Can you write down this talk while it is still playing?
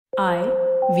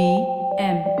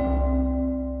IVM.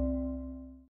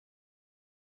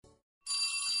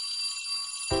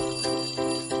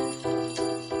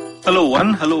 Hello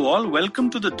one, hello all. Welcome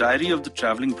to the Diary of the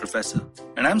Traveling Professor.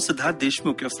 And I'm Siddharth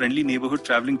Deshmukh, your friendly neighborhood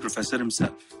traveling professor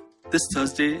himself. This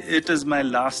Thursday, it is my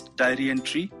last diary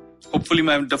entry. Hopefully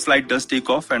the flight does take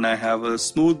off and I have a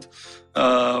smooth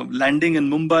landing in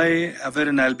Mumbai,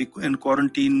 wherein I'll be in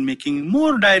quarantine making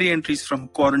more diary entries from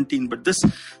quarantine. But this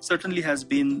certainly has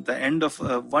been the end of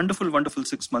a wonderful, wonderful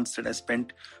 6 months that I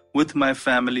spent with my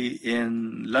family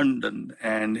in London.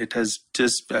 And it is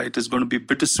going to be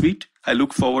bittersweet. I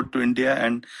look forward to India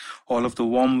and all of the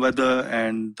warm weather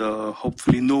and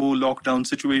hopefully no lockdown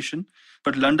situation.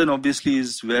 But London obviously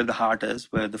is where the heart is,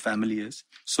 where the family is.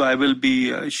 So I will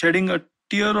be shedding a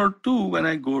tear or two when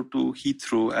I go to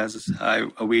Heathrow as I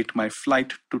await my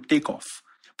flight to take off.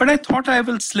 But I thought I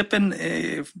will slip in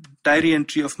a diary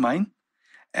entry of mine.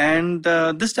 And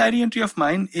this diary entry of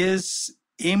mine is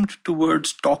aimed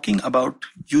towards talking about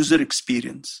user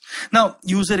experience. Now,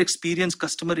 user experience,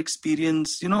 customer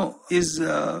experience, is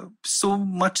so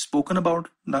much spoken about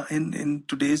in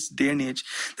today's day and age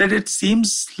that it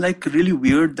seems like really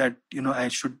weird that, I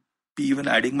should be even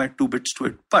adding my 2 bits to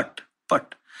it. But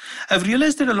I've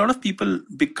realized that a lot of people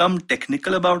become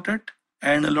technical about it.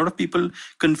 And a lot of people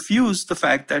confuse the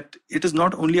fact that it is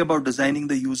not only about designing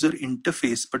the user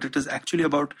interface, but it is actually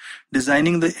about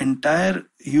designing the entire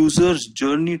user's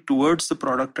journey towards the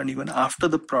product and even after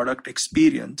the product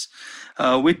experience,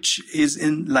 which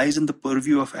lies in the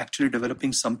purview of actually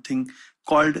developing something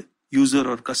called user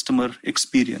or customer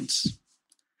experience.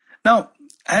 Now,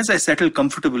 as I settle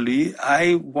comfortably,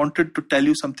 I wanted to tell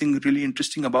you something really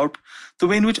interesting about the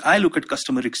way in which I look at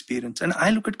customer experience. And I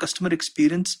look at customer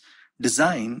experience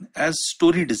design as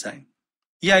story design.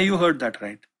 Yeah, you heard that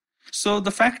right. So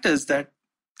the fact is that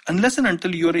unless and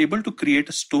until you are able to create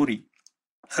a story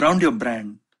around your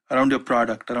brand, around your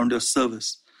product, around your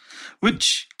service,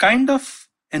 which kind of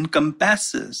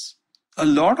encompasses a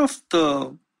lot of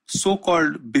the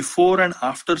so-called before and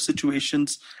after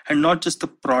situations and not just the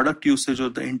product usage or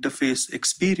the interface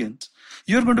experience,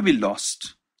 you're going to be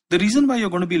lost. The reason why you're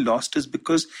going to be lost is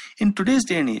because in today's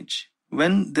day and age,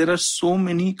 when there are so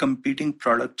many competing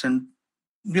products and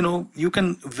you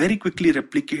can very quickly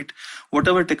replicate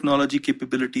whatever technology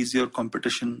capabilities your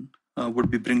competition would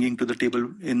be bringing to the table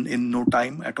in no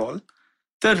time at all.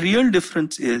 The real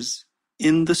difference is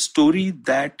in the story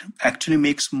that actually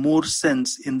makes more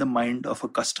sense in the mind of a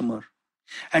customer.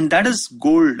 And that is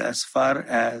gold as far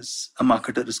as a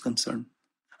marketer is concerned.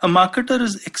 A marketer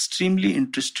is extremely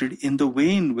interested in the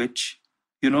way in which,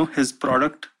 his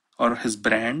product or his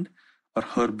brand or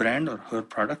her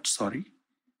product,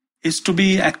 is to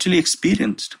be actually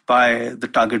experienced by the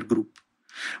target group.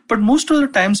 But most of the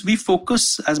times we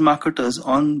focus as marketers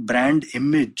on brand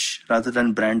image rather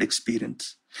than brand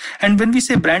experience. And when we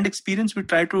say brand experience, we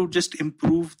try to just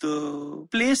improve the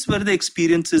place where the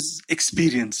experience is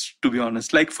experienced, to be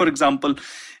honest. Like, for example,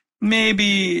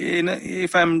 maybe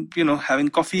if I'm having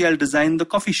coffee, I'll design the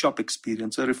coffee shop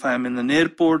experience, or if I'm in an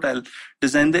airport, I'll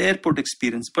design the airport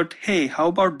experience. But hey, how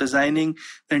about designing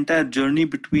the entire journey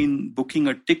between booking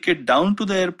a ticket down to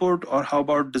the airport, or how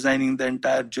about designing the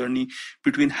entire journey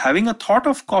between having a thought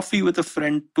of coffee with a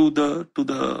friend to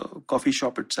the coffee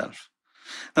shop itself?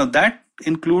 Now that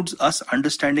includes us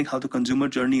understanding how the consumer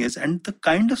journey is and the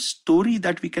kind of story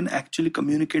that we can actually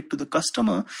communicate to the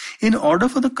customer in order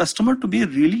for the customer to be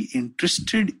really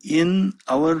interested in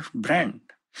our brand.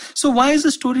 So why is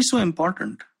the story so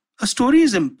important? A story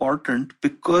is important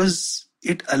because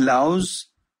it allows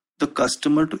the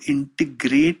customer to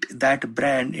integrate that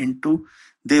brand into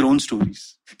their own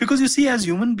stories. Because you see, as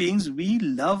human beings, we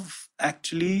love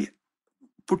actually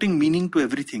putting meaning to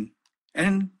everything.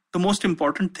 And the most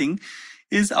important thing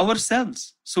is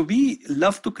ourselves. So we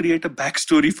love to create a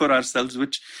backstory for ourselves,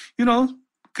 which,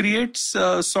 creates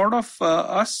sort of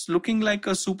us looking like a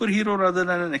superhero rather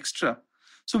than an extra.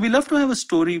 So we love to have a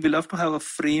story. We love to have a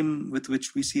frame with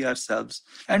which we see ourselves.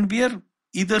 And we are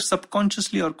either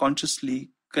subconsciously or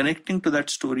consciously connecting to that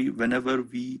story whenever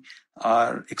we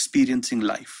are experiencing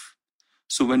life.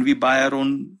 So when we buy our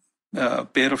own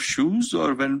pair of shoes,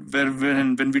 or when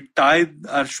we tie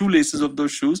our shoelaces of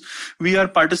those shoes, we are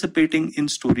participating in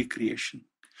story creation.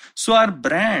 So our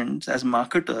brands as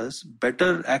marketers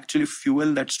better actually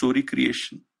fuel that story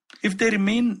creation. If they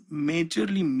remain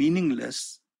majorly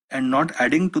meaningless and not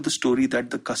adding to the story that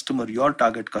the customer, your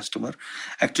target customer,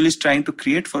 actually is trying to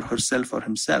create for herself or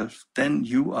himself, then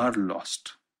you are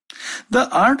lost. The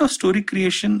art of story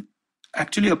creation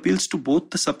actually appeals to both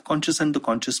the subconscious and the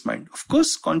conscious mind. Of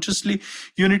course, consciously,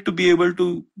 you need to be able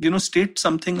to, state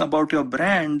something about your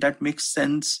brand that makes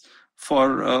sense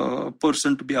for a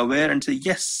person to be aware and say,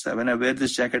 yes, when I wear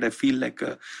this jacket, I feel like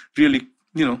a really,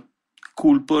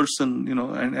 cool person,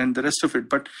 and the rest of it.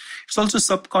 But it's also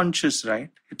subconscious, right?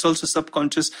 It's also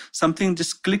subconscious. Something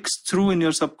just clicks through in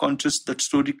your subconscious. That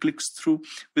story clicks through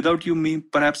without you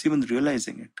perhaps even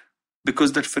realizing it,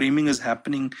 because that framing is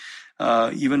happening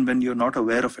even when you're not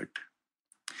aware of it.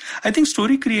 I think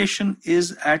story creation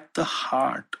is at the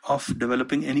heart of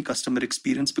developing any customer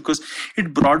experience, because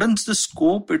it broadens the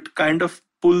scope. It kind of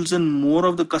pulls in more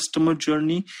of the customer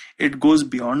journey. It goes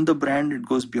beyond the brand, it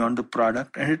goes beyond the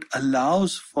product, and it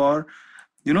allows for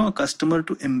a customer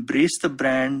to embrace the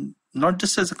brand not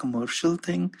just as a commercial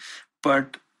thing,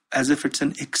 but as if it's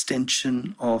an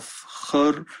extension of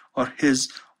her or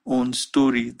his own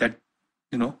story that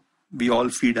we all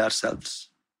feed ourselves.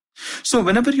 So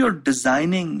whenever you're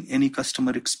designing any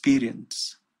customer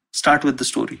experience, start with the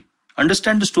story.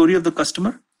 Understand the story of the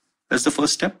customer. That's the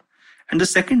first step. And the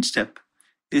second step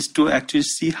is to actually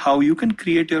see how you can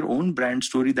create your own brand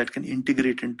story that can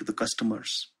integrate into the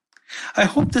customers. I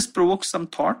hope this provokes some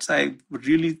thoughts. I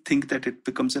really think that it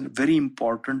becomes a very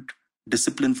important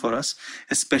discipline for us,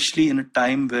 especially in a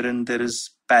time wherein there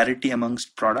is parity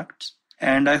amongst products.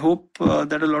 And I hope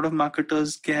that a lot of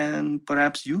marketers can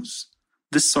perhaps use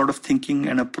this sort of thinking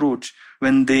and approach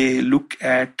when they look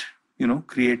at,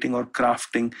 creating or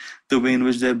crafting the way in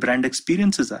which their brand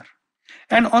experiences are.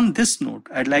 And on this note,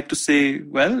 I'd like to say,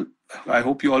 well, I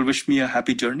hope you all wish me a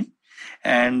happy journey.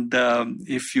 And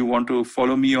if you want to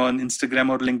follow me on Instagram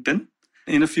or LinkedIn,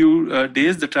 in a few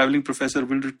days, the Traveling Professor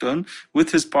will return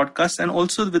with his podcast and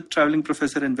also with Traveling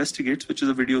Professor Investigates, which is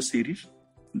a video series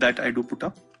that I do put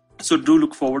up. So do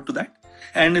look forward to that.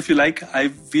 And if you like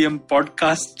IVM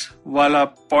Podcast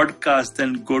Wala Podcast,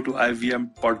 then go to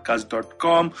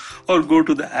ivmpodcast.com or go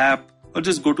to the app, or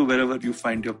just go to wherever you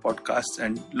find your podcasts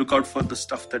and look out for the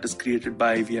stuff that is created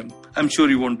by IVM. I'm sure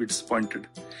you won't be disappointed.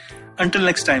 Until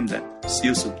next time then, see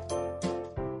you soon.